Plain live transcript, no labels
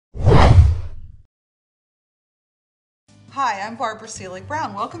Hi, I'm Barbara Selig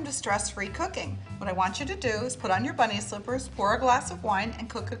Brown. Welcome to Stress-Free Cooking. What I want you to do is put on your bunny slippers, pour a glass of wine, and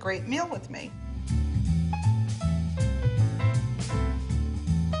cook a great meal with me.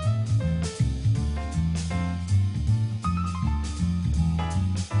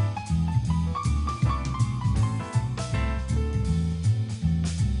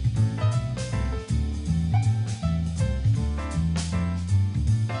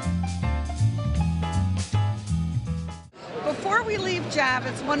 Before we leave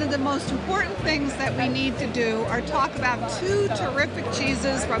Javits, one of the most important things that we need to do are talk about two terrific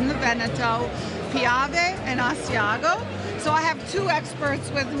cheeses from the Veneto, Piave and Asiago. So I have two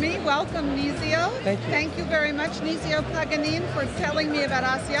experts with me. Welcome, Nizio. Thank you. Thank you very much, Nizio Paganin, for telling me about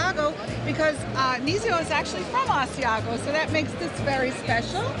Asiago, because Nizio is actually from Asiago, so that makes this very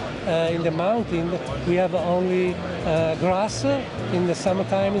special. In the mountain, we have only grass in the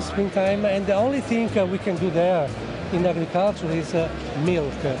summertime and springtime, and the only thing we can do there in agriculture is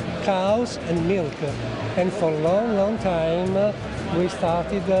milk, cows and milk. And for a long, long time, we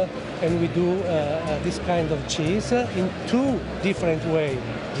started and we do this kind of cheese in two different ways.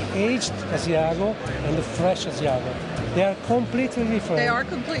 The aged Asiago and the fresh Asiago. They are completely different. They are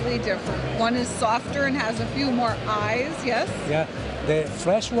completely different. One is softer and has a few more eyes, yes? Yeah, the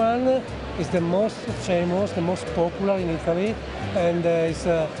fresh one is the most famous, the most popular in Italy, and is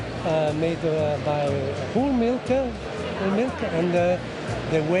made by whole milk, and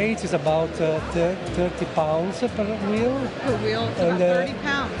the weight is about 30 pounds per wheel. Per wheel, it's And, about 30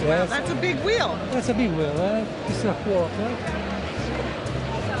 pounds. Wow, yes. that's a big wheel. That's a big wheel. This is a quarter.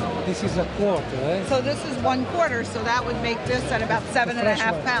 This is a quarter. So this is 1/4, so that would make this at about seven and a Fresh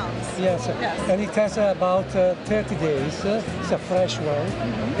half one. pounds. Yes. And it has about 30 days. It's a fresh one.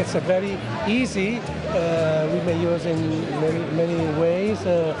 It's a very easy. We may use in many ways,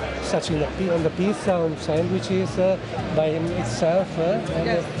 such on the pizza, on sandwiches, by itself. And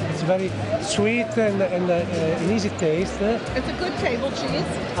Yes. it's very sweet and an easy taste. It's a good table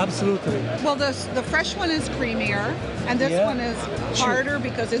cheese. Absolutely. Well, the fresh one is creamier, and this Yeah. one is harder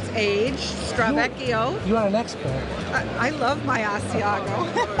because it's aged, Stravecchio. You are an expert. I love my Asiago.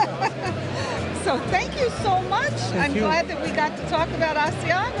 So thank you so much. I'm you. glad that we got to talk about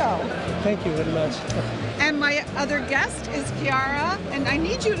Asiago. Thank you very much. And my other guest is Chiara, and I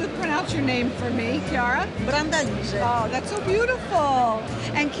need you to pronounce your name for me, Chiara. Brandalise. Oh, that's so beautiful.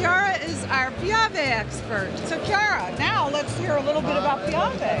 And Chiara is our Piave expert. So Chiara, now let's hear a little bit about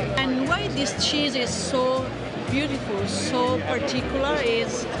Piave. And why this cheese is so beautiful, so particular,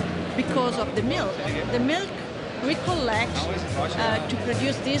 is because of the milk. The milk we collect to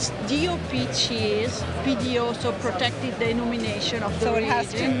produce this DOP cheese, PDO, so protected denomination of the So it region.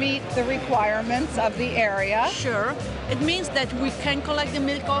 has to meet the requirements of the area. Sure. It means that we can collect the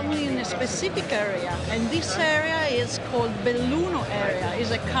milk only in a specific area, and this area is called Belluno area.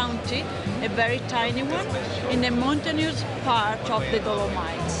 It's a county, a very tiny one, in the mountainous part of the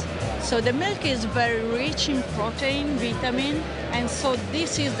Dolomites. So the milk is very rich in protein, vitamin, and so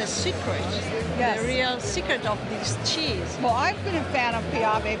this is the secret, Yes. the real secret of this cheese. Well, I've been a fan of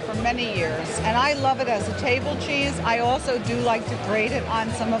Piave for many years, and I love it as a table cheese. I also do like to grate it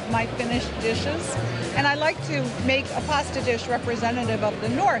on some of my finished dishes, and I like to make a pasta dish representative of the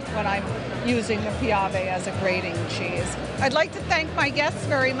North when I'm using the Piave as a grating cheese. I'd like to thank my guests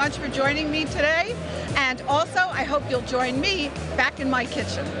very much for joining me today, and also I hope you'll join me back in my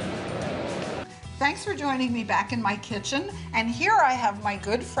kitchen. Thanks for joining me back in my kitchen. And here I have my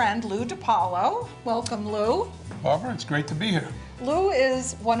good friend, Lou DiPaolo. Welcome, Lou. Barbara, it's great to be here. Lou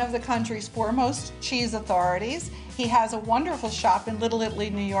is one of the country's foremost cheese authorities. He has a wonderful shop in Little Italy,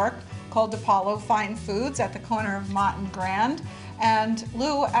 New York, called DiPaolo Fine Foods at the corner of Mott and Grand. And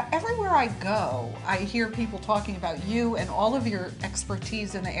Lou, everywhere I go, I hear people talking about you and all of your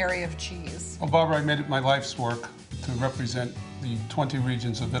expertise in the area of cheese. Well, Barbara, I made it my life's work to represent the 20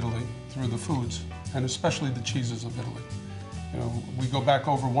 regions of Italy through the foods, and especially the cheeses of Italy. You know, we go back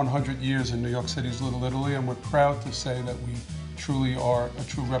over 100 years in New York City's Little Italy, and we're proud to say that we truly are a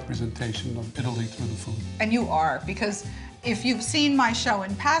true representation of Italy through the food. And you are, because if you've seen my show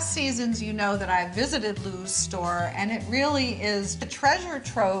in past seasons, you know that I've visited Lou's store, and it really is a treasure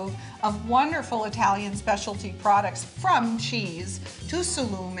trove of wonderful Italian specialty products, from cheese to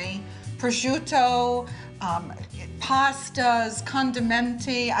salumi, prosciutto, pastas,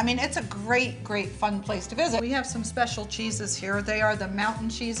 condimenti. I mean, it's a great, great fun place to visit. We have some special cheeses here. They are the mountain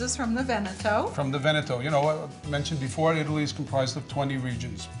cheeses from the Veneto. From the Veneto, you know, I mentioned before, Italy is comprised of 20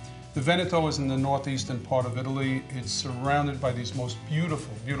 regions. The Veneto is in the northeastern part of Italy. It's surrounded by these most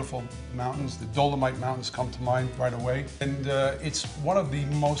beautiful, beautiful mountains. The Dolomite Mountains come to mind right away. And it's one of the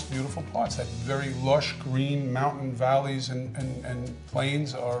most beautiful parts. That very lush green mountain valleys and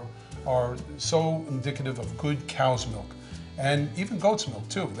plains are so indicative of good cow's milk. And even goat's milk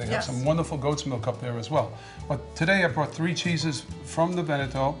too. They have some wonderful goat's milk up there as well. But today I brought 3 cheeses from the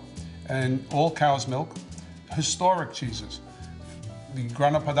Veneto and all cow's milk, historic cheeses. The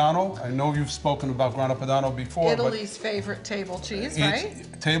Grana Padano, I know you've spoken about Grana Padano before. Italy's favorite table cheese, right?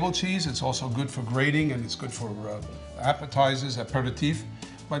 It's table cheese. It's also good for grating and it's good for appetizers, aperitif.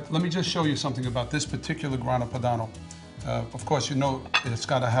 But let me just show you something about this particular Grana Padano. Of course, you know it's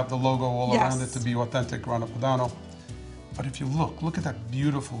got to have the logo all around it to be authentic Grana Padano. But if you look at that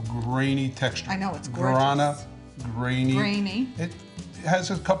beautiful grainy texture. I know, it's gorgeous. Grana, grainy. Grainy. It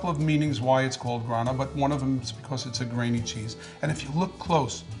has a couple of meanings why it's called Grana, but one of them is because it's a grainy cheese. And if you look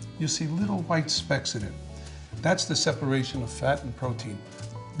close, you see little white specks in it. That's the separation of fat and protein.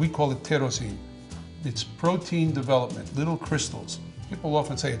 We call it tyrosine. It's protein development, little crystals. People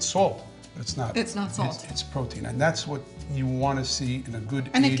often say it's salt, but it's not. It's not salt. It's protein, and that's what you want to see in a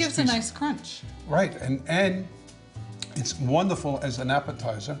good And aged it gives a piece. nice crunch. Right, and it's wonderful as an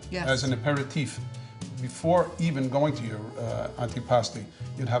appetizer, as an aperitif. Before even going to your antipasti,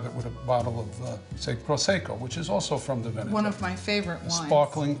 you'd have it with a bottle of, say, Prosecco, which is also from the Veneto. One of my favorite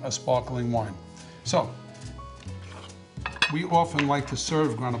wines. A sparkling wine. So, we often like to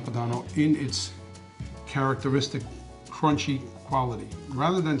serve Grana Padano in its characteristic crunchy quality.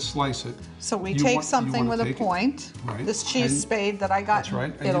 Rather than slice it, So we take something with a take point, right, this cheese and spade that I got that's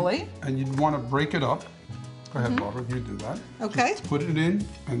right, in Italy. and you'd want to break it up. Go ahead, Barbara, you do that. Okay. Just put it in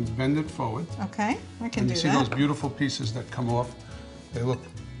and bend it forward. Okay, I can And do you see that. those beautiful pieces that come off? They look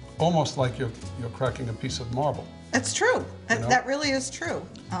almost like you're cracking a piece of marble. It's true. know? That really is true.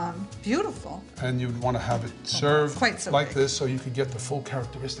 Beautiful. And you'd want to have it served Quite so like big. this so you could get the full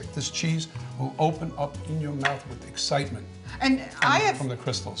characteristic. This cheese will open up in your mouth with excitement And I have from the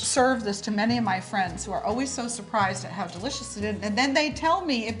crystals. served this to many of my friends who are always so surprised at how delicious it is, and then they tell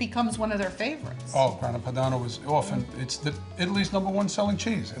me it becomes one of their favorites. Oh, Grana Padano is often, it's Italy's #1 selling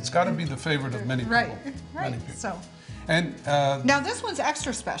cheese. It's got to be the favorite of many people. Right, right. Many people. So And now this one's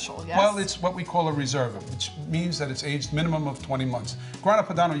extra special, yes? well, it's what we call a reserva, which means that it's aged minimum of 20 months. Grana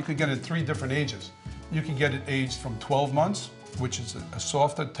Padano, you could get it in 3 different ages. You can get it aged from 12 months, which is a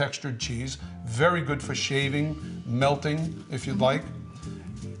softer textured cheese, very good for shaving, melting, if you'd like.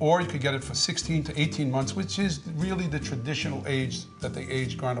 Or you could get it for 16 to 18 months, which is really the traditional age that they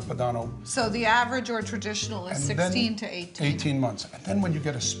age Grana Padano. So the average or traditional is And then 16 to 18. 18 months. And then when you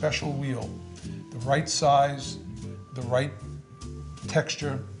get a special wheel, the right size, the right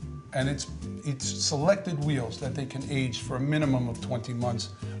texture, and it's selected wheels that they can age for a minimum of 20 months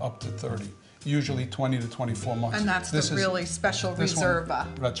up to 30. Usually 20 to 24 months. And that's the really special this one. Reserva.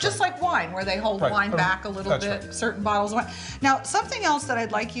 That's Just right. like wine, where they hold Right. wine back a little That's bit, right. certain bottles of wine. Now, something else that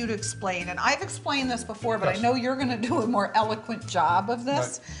I'd like you to explain, and I've explained this before, but Yes. I know you're going to do a more eloquent job of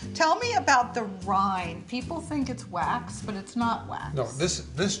this. Tell me about the rind. People think it's wax, but it's not wax. No,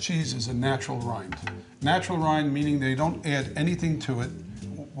 this cheese is a natural rind. Natural rind meaning they don't add anything to it.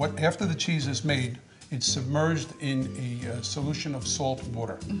 After the cheese is made, it's submerged in a solution of salt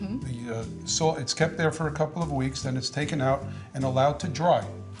water. The salt, it's kept there for a couple of weeks, then it's taken out and allowed to dry.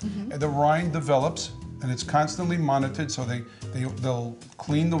 And the rind develops, and it's constantly monitored, so they'll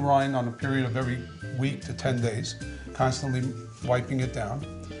clean the rind on a period of every week to 10 days, constantly wiping it down.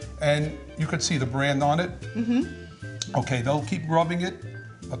 And you could see the brand on it. Okay, they'll keep rubbing it,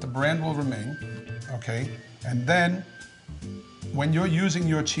 but the brand will remain. Okay, and then when you're using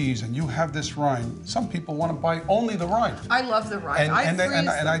your cheese and you have this rind, some people want to buy only the rind. I love the rind.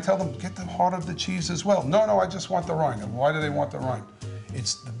 And I tell them, get the heart of the cheese as well. No, I just want the rind. And why do they want the rind?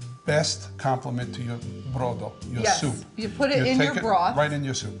 It's the best complement to your brodo, your Yes, soup. you put it in your broth. Right in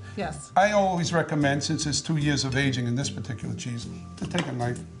your soup. Yes. I always recommend, since it's 2 years of aging in this particular cheese, to take a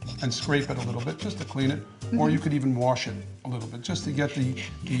knife and scrape it a little bit just to clean it. Or you could even wash it a little bit just to get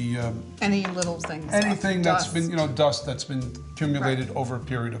Any little things. anything that's dust. been, dust that's been accumulated over a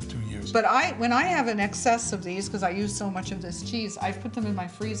period of 2 years. But when I have an excess of these, because I use so much of this cheese, I put them in my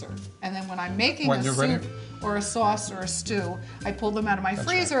freezer. And then when I'm making When a you're soup ready? or a sauce or a stew, I pull them out of my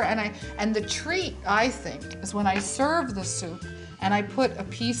freezer. And the treat, I think, is when I serve the soup and I put a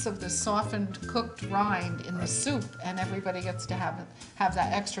piece of the softened, cooked rind in the soup, and everybody gets to have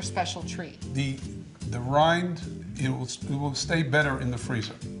that extra special treat. The rind, it will stay better in the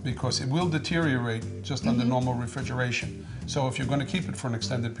freezer because it will deteriorate just under normal refrigeration. So if you're going to keep it for an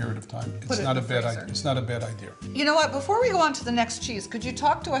extended period of time, Put it in the freezer. It's not a bad idea. You know what, before we go on to the next cheese, could you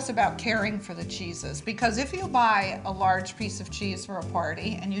talk to us about caring for the cheeses? Because if you buy a large piece of cheese for a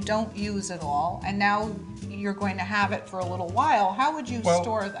party and you don't use it all, and now you're going to have it for a little while, how would you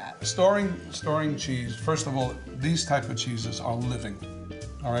store that? Storing cheese, first of all, these type of cheeses are living,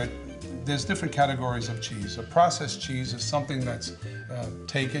 all right? There's different categories of cheese. A processed cheese is something that's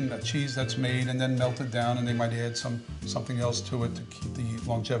taken, a cheese that's made and then melted down, and they might add something else to it to keep the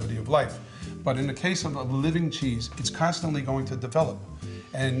longevity of life. But in the case of a living cheese, it's constantly going to develop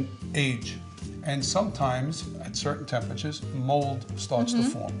and age. And sometimes, at certain temperatures, mold starts to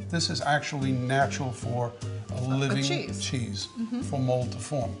form. This is actually natural for a living cheese for mold to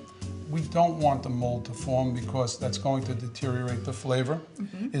form. We don't want the mold to form because that's going to deteriorate the flavor.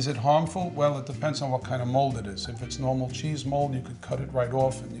 Is it harmful? Well, it depends on what kind of mold it is. If it's normal cheese mold, you could cut it right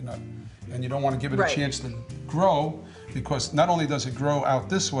off, and you don't want to give it a chance to grow, because not only does it grow out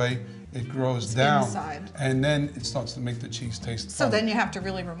this way, it grows down, inside. And then it starts to make the cheese taste So funny. then you have to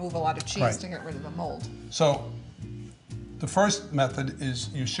really remove a lot of cheese to get rid of the mold. So the first method is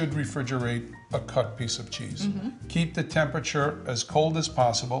you should refrigerate a cut piece of cheese. Keep the temperature as cold as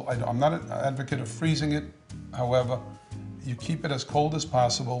possible. I'm not an advocate of freezing it. However, you keep it as cold as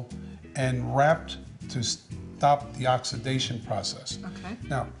possible and wrapped to stop the oxidation process. Okay.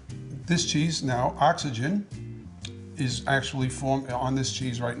 Now, this cheese now, oxygen is actually formed on this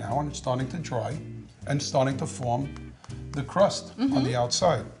cheese right now, and it's starting to dry and starting to form the crust on the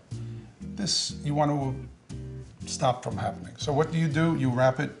outside. This you want to stop from happening. So what do? You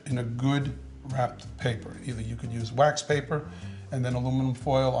wrap it in a good wrapped paper. Either you could use wax paper and then aluminum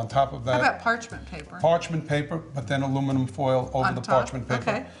foil on top of that. How about parchment paper? Parchment paper, but then aluminum foil over On the top? parchment paper.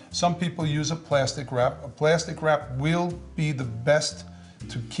 Okay. Some people use a plastic wrap. A plastic wrap will be the best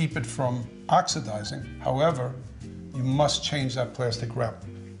to keep it from oxidizing. However, you must change that plastic wrap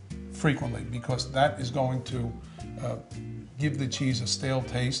frequently, because that is going to give the cheese a stale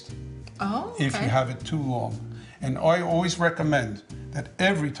taste if you have it too long. And I always recommend that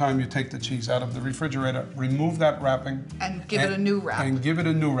every time you take the cheese out of the refrigerator, remove that wrapping. And give it a new wrap. And give it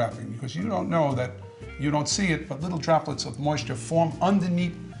a new wrapping, because you don't know that, you don't see it, but little droplets of moisture form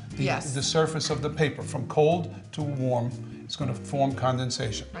underneath the surface of the paper. From cold to warm, it's going to form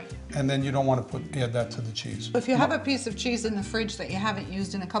condensation. Right. And then you don't want to add that to the cheese. If you have a piece of cheese in the fridge that you haven't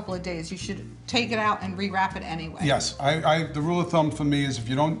used in a couple of days, you should take it out and rewrap it anyway. Yes, the rule of thumb for me is if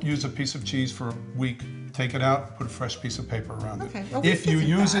you don't use a piece of cheese for a week, take it out, put a fresh piece of paper around Okay. it. A week If you isn't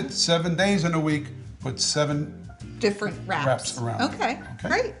use bad. it 7 days in a week, put 7 Different wraps. around it. Okay, Okay.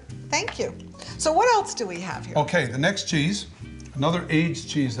 great. Thank you. So what else do we have here? Okay, the next cheese, another aged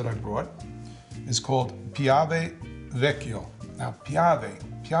cheese that I brought, is called Piave Vecchio. Now,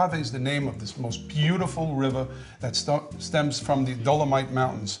 Piave is the name of this most beautiful river that stems from the Dolomite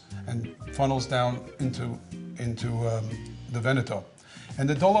Mountains and funnels down into the Veneto. And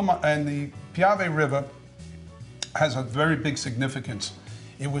the Piave River has a very big significance.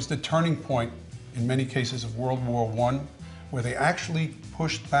 It was the turning point in many cases of World War I, where they actually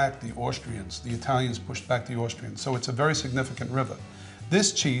pushed back the Austrians. The Italians pushed back the Austrians. So it's a very significant river.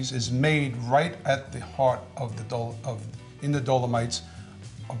 This cheese is made right at the heart of in the Dolomites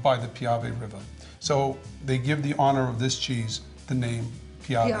by the Piave River. So they give the honor of this cheese the name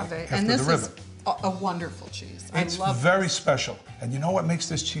Piave, after And this the river. is a wonderful cheese. It's I love very special. And you know what makes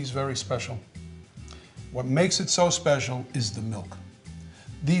this cheese very special? What makes it so special is the milk.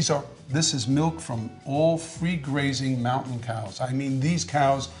 This is milk from all free grazing mountain cows. I mean, these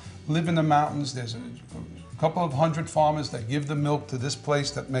cows live in the mountains. There's a couple of hundred farmers that give the milk to this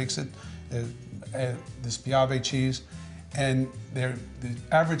place that makes it, this Piave cheese. And the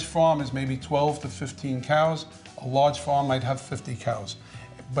average farm is maybe 12 to 15 cows. A large farm might have 50 cows.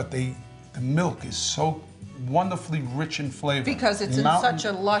 But the milk is so wonderfully rich in flavor. Because it's in such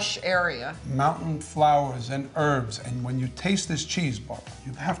a lush area. Mountain flowers and herbs. And when you taste this cheese, Barbara,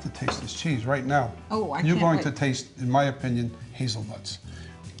 you have to taste this cheese right now. Oh, I You're can't going wait. to taste, in my opinion, hazelnuts.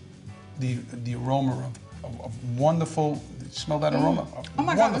 The aroma of wonderful, smell that aroma? Oh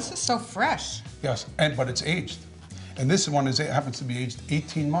my God, this is so fresh. Yes, but it's aged. And this one happens to be aged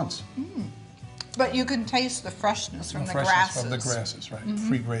 18 months. But you can taste the freshness from the freshness grasses. of the grasses, right?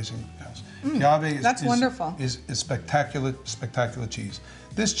 Free grazing cows. Piave That's wonderful. is spectacular, spectacular cheese.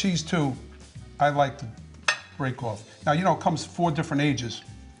 This cheese too, I like to break off. Now, you know, it comes 4 different ages,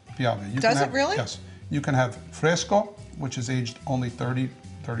 Piave. Does it really? Yes. You can have fresco, which is aged only 30,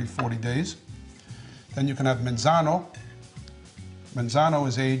 40 days. Then you can have Menzano. Menzano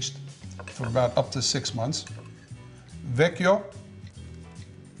is aged for about up to 6 months. Vecchio,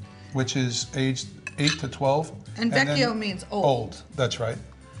 which is aged 8 to 12. And then vecchio means old. Old, that's right.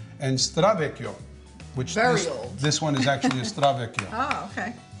 And Stravecchio, which Very old. this one is actually a Stravecchio. Oh,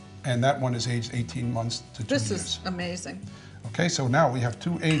 okay. And that one is aged 18 months to 2 This years. is amazing. Okay, so now we have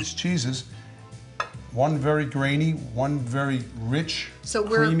 2 aged cheeses. One very grainy, one very rich, So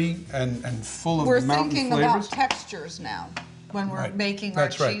we're- creamy, and full of We're mountain thinking flavors. about textures now when we're Right. making our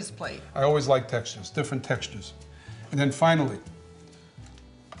That's right. cheese plate. I always like textures, different textures. And then finally,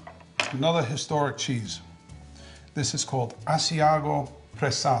 another historic cheese. This is called Asiago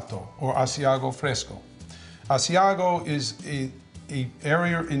Pressato or Asiago Fresco. Asiago is a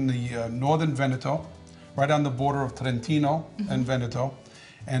area in the northern Veneto, right on the border of Trentino and Veneto.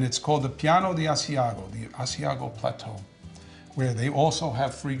 And it's called the Piano di Asiago, the Asiago Plateau, where they also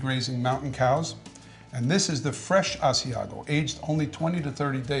have free grazing mountain cows. And this is the fresh Asiago, aged only 20 to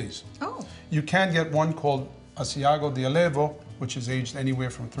 30 days. Oh. You can get one called Asiago di Allevo, which is aged anywhere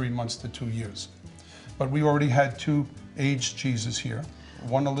from 3 months to 2 years. But we already had 2 aged cheeses here.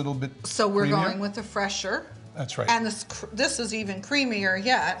 One a little bit So we're creamier. going with the fresher. That's right. And this is even creamier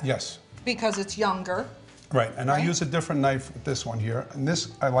yet Yes, because it's younger. right. And I Right. use a different knife with this one here. And this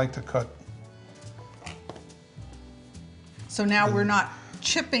I like to cut. So now we're not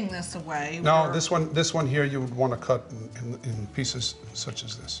chipping this away. No, we're- this one here you would want to cut in pieces such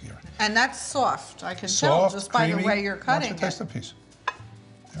as this here. And that's soft. I can tell Soft, just by the creamy. way you're Why cutting don't you taste it. a piece?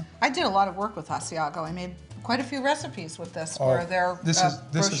 I did a lot of work with Asiago. I made quite a few recipes with this Oh, for their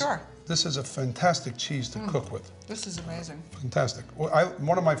brochure. This is a fantastic cheese to cook with. This is amazing. Fantastic. Well,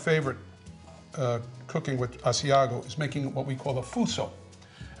 one of my favorite cooking with Asiago is making what we call a fuso.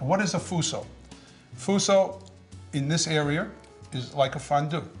 And what is a fuso? Fuso in this area is like a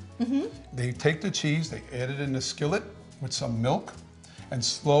fondue. They take the cheese, they add it in a skillet with some milk, and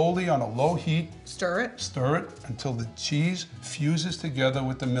slowly on a low heat, Stir it. stir it until the cheese fuses together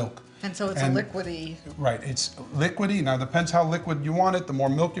with the milk. And so it's a liquidy. Right, it's liquidy. Now, depends how liquid you want it. The more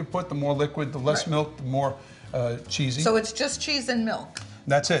milk you put, the more liquid, the less Right. milk, the more cheesy. So it's just cheese and milk.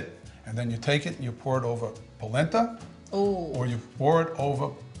 That's it. And then you take it and you pour it over polenta, Oh. or you pour it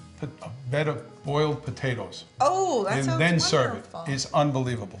over a bed of boiled potatoes. Oh, that and sounds then wonderful. serve it. It's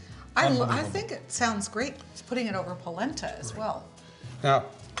unbelievable. I Unbelievable. think it sounds great. It's putting it over polenta as well. Now,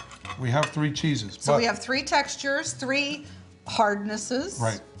 we have 3 cheeses. So but- we have 3 textures, 3 hardnesses.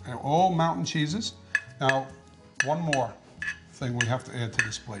 Right, and all mountain cheeses. Now, one more thing we have to add to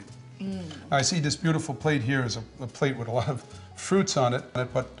this plate. I see this beautiful plate here is a plate with a lot of fruits on it,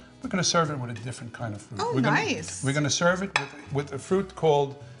 but we're going to serve it with a different kind of fruit. Oh, we're nice. We're going to serve it with a fruit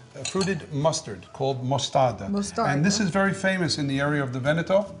called fruited mustard, called mostarda. Mostarda. And this is very famous in the area of the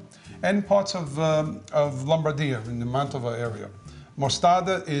Veneto and parts of Lombardia, in the Mantova area.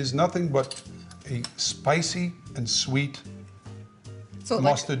 Mostarda is nothing but a spicy and sweet So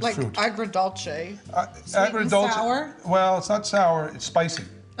mustard like fruit. agrodolce. Sweet and agrodolce. sour? Well, it's not sour, it's spicy.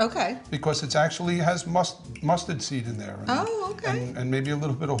 Okay. Because it actually has mustard seed in there. And, Oh, okay. And maybe a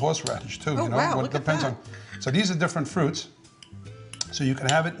little bit of horseradish too. Oh, you know? wow, What look at depends that. on. So these are different fruits. So you can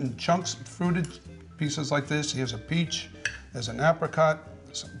have it in chunks, fruited pieces like this. Here's a peach, there's an apricot,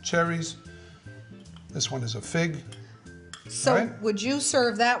 some cherries. This one is a fig. So Right. would you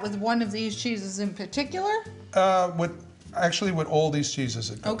serve that with one of these cheeses in particular? With all these cheeses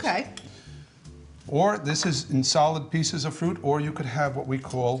it goes. Okay. Or this is in solid pieces of fruit, or you could have what we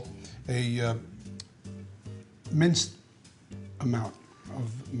call a minced amount of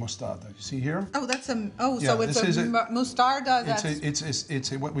mostarda. You see here? Oh, that's so Yeah, it's this is a a- mostarda. That's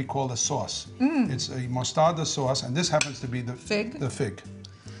It's what we call a sauce. It's a mostarda sauce, and this happens to be the Fig? The fig.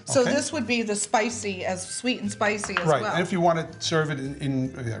 so okay. this would be the spicy, as sweet and spicy as Right, well. and if you want to serve it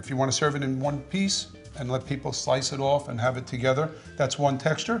if you want to serve it in one piece and let people slice it off and have it together, that's one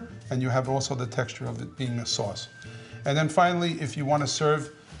texture, and you have also the texture of it being a sauce. And then finally, if you want to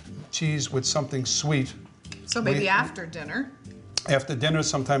serve cheese with something sweet, So maybe we- after dinner. after dinner,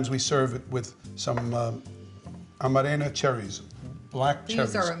 sometimes we serve it with some amarena cherries, black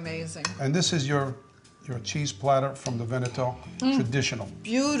cherries. These are amazing. And this is your cheese platter from the Veneto, traditional.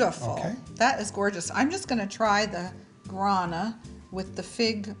 Beautiful. Okay. That is gorgeous. I'm just going to try the grana with the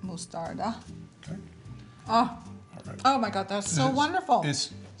fig mostarda. Okay. Oh, All right. oh my God, that's so It's- wonderful.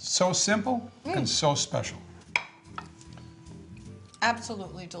 It's so simple and so special.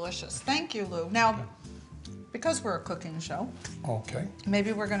 Absolutely delicious. Thank you, Lou. Now, because we're a cooking show, Okay.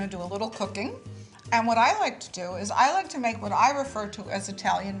 maybe we're going to do a little cooking. And what I like to do is I like to make what I refer to as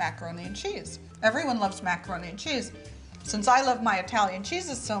Italian macaroni and cheese. Everyone loves macaroni and cheese. Since I love my Italian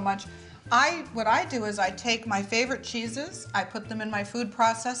cheeses so much, what I do is I take my favorite cheeses, I put them in my food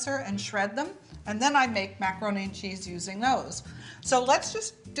processor and shred them, and then I make macaroni and cheese using those. So let's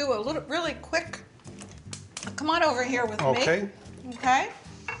just do a really quick come on over here with Okay. me. Okay.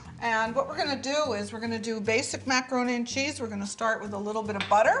 And what we're going to do is we're going to do basic macaroni and cheese. We're going to start with a little bit of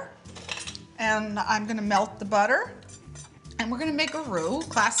butter. And I'm going to melt the butter. And we're going to make a roux,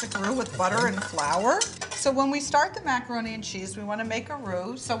 classic roux with butter and flour. So when we start the macaroni and cheese, we want to make a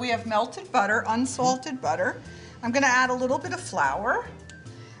roux. So we have melted butter, unsalted butter. I'm going to add a little bit of flour.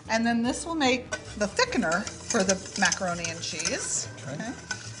 And then this will make the thickener for the macaroni and cheese. Okay.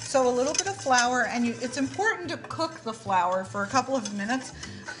 So a little bit of flour, and it's important to cook the flour for a couple of minutes.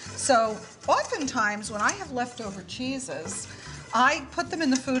 So oftentimes when I have leftover cheeses, I put them in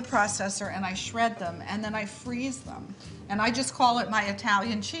the food processor and I shred them and then I freeze them. And I just call it my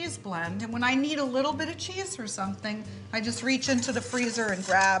Italian cheese blend. And when I need a little bit of cheese for something, I just reach into the freezer and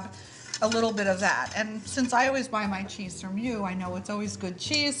grab a little bit of that. And since I always buy my cheese from you, I know it's always good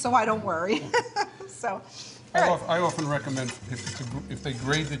cheese, so I don't worry. So, all right. I often recommend if they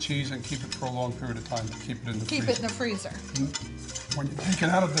grate the cheese and keep it for a long period of time, keep it in the freezer. Keep it in the freezer. When you take it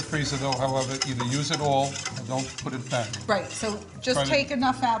out of the freezer, though, however, either use it all or don't put it back. Right, so just take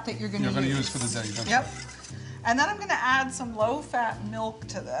enough out that you're going to use. For the day. That's Yep. right. And then I'm going to add some low-fat milk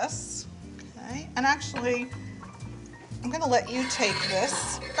to this. Okay, and actually, I'm going to let you take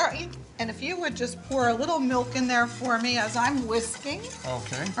this. All right, and if you would just pour a little milk in there for me as I'm whisking.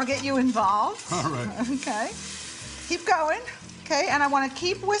 Okay. I'll get you involved. All right. Okay. Keep going. Okay, and I want to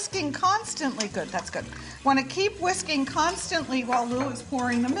keep whisking constantly. Good, that's good. Want to keep whisking constantly while Lou is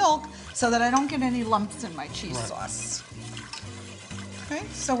pouring the milk so that I don't get any lumps in my cheese sauce. Okay,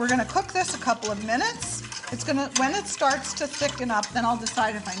 so we're going to cook this a couple of minutes. It's going to, when it starts to thicken up, then I'll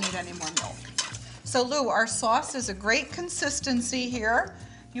decide if I need any more milk. So Lou, our sauce is a great consistency here.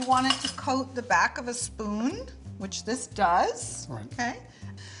 You want it to coat the back of a spoon, which this does. Right. Okay.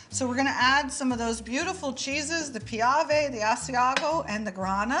 So we're going to add some of those beautiful cheeses, the Piave, the Asiago, and the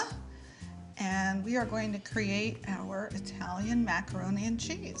Grana. And we are going to create our Italian macaroni and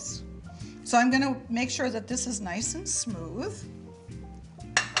cheese. So I'm going to make sure that this is nice and smooth.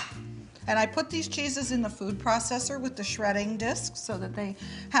 And I put these cheeses in the food processor with the shredding disc so that they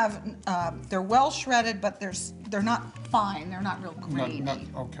have, they're well shredded, but they're not fine, they're not real grainy.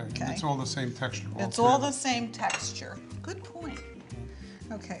 Okay, it's all the same texture. It's all the same texture. Good point.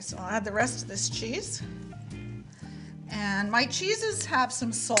 Okay, so I'll add the rest of this cheese. And my cheeses have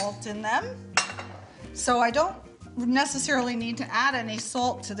some salt in them, so I don't necessarily need to add any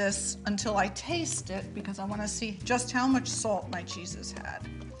salt to this until I taste it because I want to see just how much salt my cheeses had.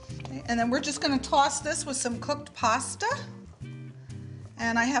 Okay, and then we're just going to toss this with some cooked pasta.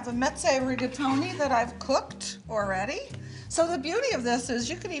 And I have a mezze rigatoni that I've cooked already. So the beauty of this is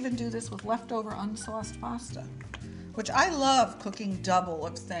you can even do this with leftover unsauced pasta, which I love, cooking double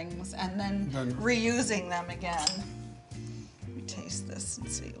of things and then reusing them again. Let me taste this and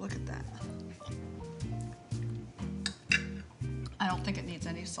see. Look at that. I don't think it needs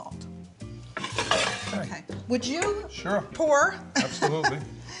any salt. Okay. Would you pour? Absolutely.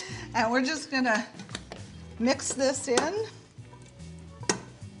 And we're just going to mix this in.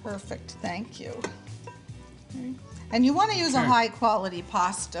 Perfect. Thank you. Okay. And you want to use a high quality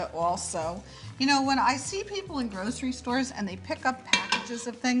pasta also. You know, when I see people in grocery stores and they pick up packages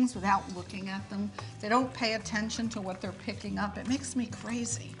of things without looking at them, they don't pay attention to what they're picking up, it makes me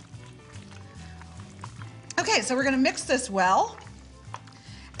crazy. Okay, so we're going to mix this well.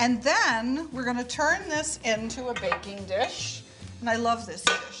 And then we're going to turn this into a baking dish. And I love this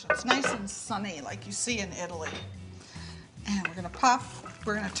dish. It's nice and sunny like you see in Italy. And we're going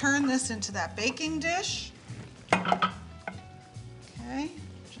to turn this into that baking dish. Okay,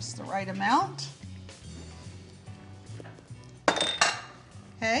 just the right amount.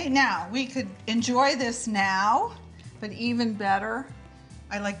 Okay, now we could enjoy this now, but even better,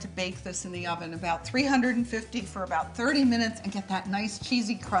 I like to bake this in the oven about 350 for about 30 minutes and get that nice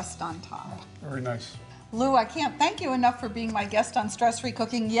cheesy crust on top. Very nice. Lou, I can't thank you enough for being my guest on Stress Free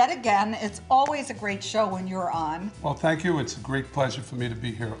Cooking yet again. It's always a great show when you're on. Well, thank you. It's a great pleasure for me to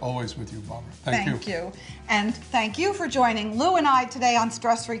be here, always with you, Barbara. Thank you. And thank you for joining Lou and I today on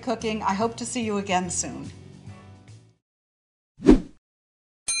Stress Free Cooking. I hope to see you again soon.